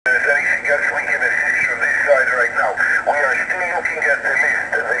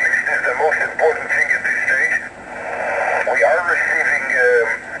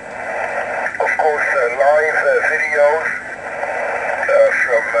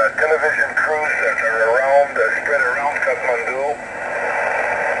television crews that are around, spread around Kathmandu,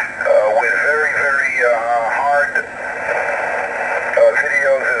 with very, very hard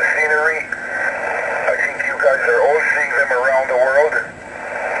videos and scenery. I think you guys are all seeing them around the world,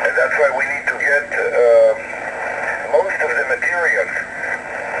 and that's why we need to get most of the materials,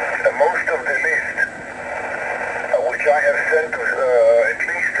 most of the list, which I have sent to at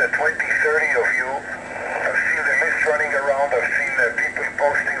least 20, 30 of you. I've seen the list running around. I've seen people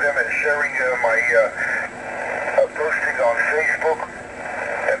posting them and sharing my posting on Facebook.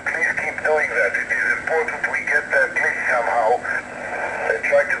 And please keep doing that. It is important we get that list somehow and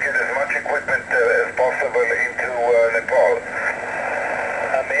try to get as much equipment as possible into Nepal.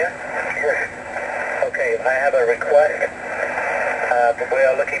 Amir? Yes. Okay, I have a request. We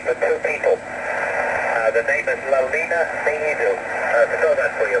are looking for two people. The name is Lalina Nihidu. Spell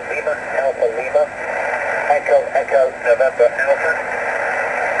that for you. Lima, Alpha, Lima. Echo, Echo, November, Alpha.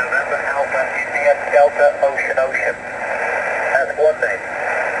 November, Alpha, India, Delta, Ocean, Ocean. That's one name.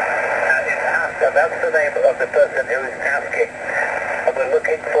 That's the name of the person who is asking. And we're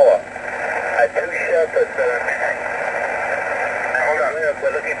looking for two Sherpas that are missing.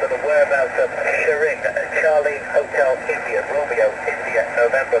 We're looking for the whereabouts of Shering, Charlie, Hotel, India, Romeo, India,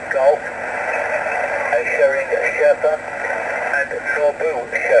 November, Golf. Shering, Sherpa, and Norbu,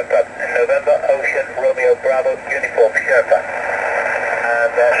 Sherpa. November, Ocean, Romeo, Bravo, Uniform, Sherpa.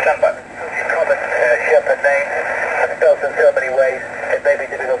 And Samba. Common Sherpa names are spelled in so many ways, it may be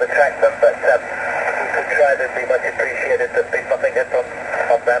difficult to track them, but we could try. That'd be much appreciated. There's been nothing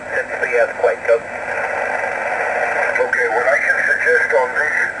from them since the earthquake. Okay, what I can suggest on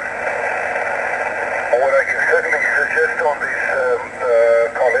this, what I can certainly suggest on this,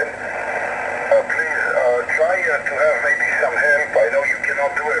 Colin, please try to have maybe some help. I know you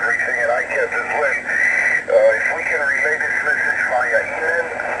cannot do everything, and I can't as well. If we can relay this message via email,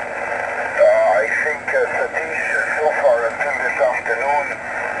 I think Satish, so far until this afternoon,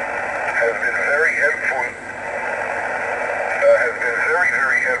 has been very helpful. Has been very,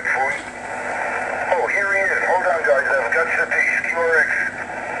 very helpful. Oh, here he is. Hold on, guys. I've got Satish, QRX.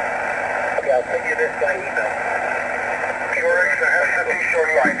 Okay, I'll send you this by email. QRX, I have Satish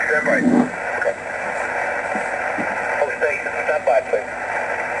online. Stand by. Okay. Station, stand by, please.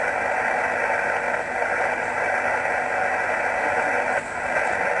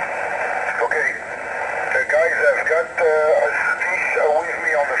 Okay. Guys, I've got Satish with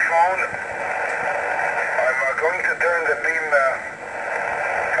me on the phone. I'm going to turn the beam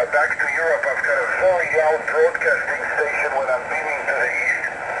back to Europe. I've got a very loud broadcasting station when I'm beaming to the east.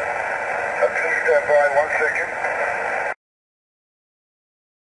 Please stand by once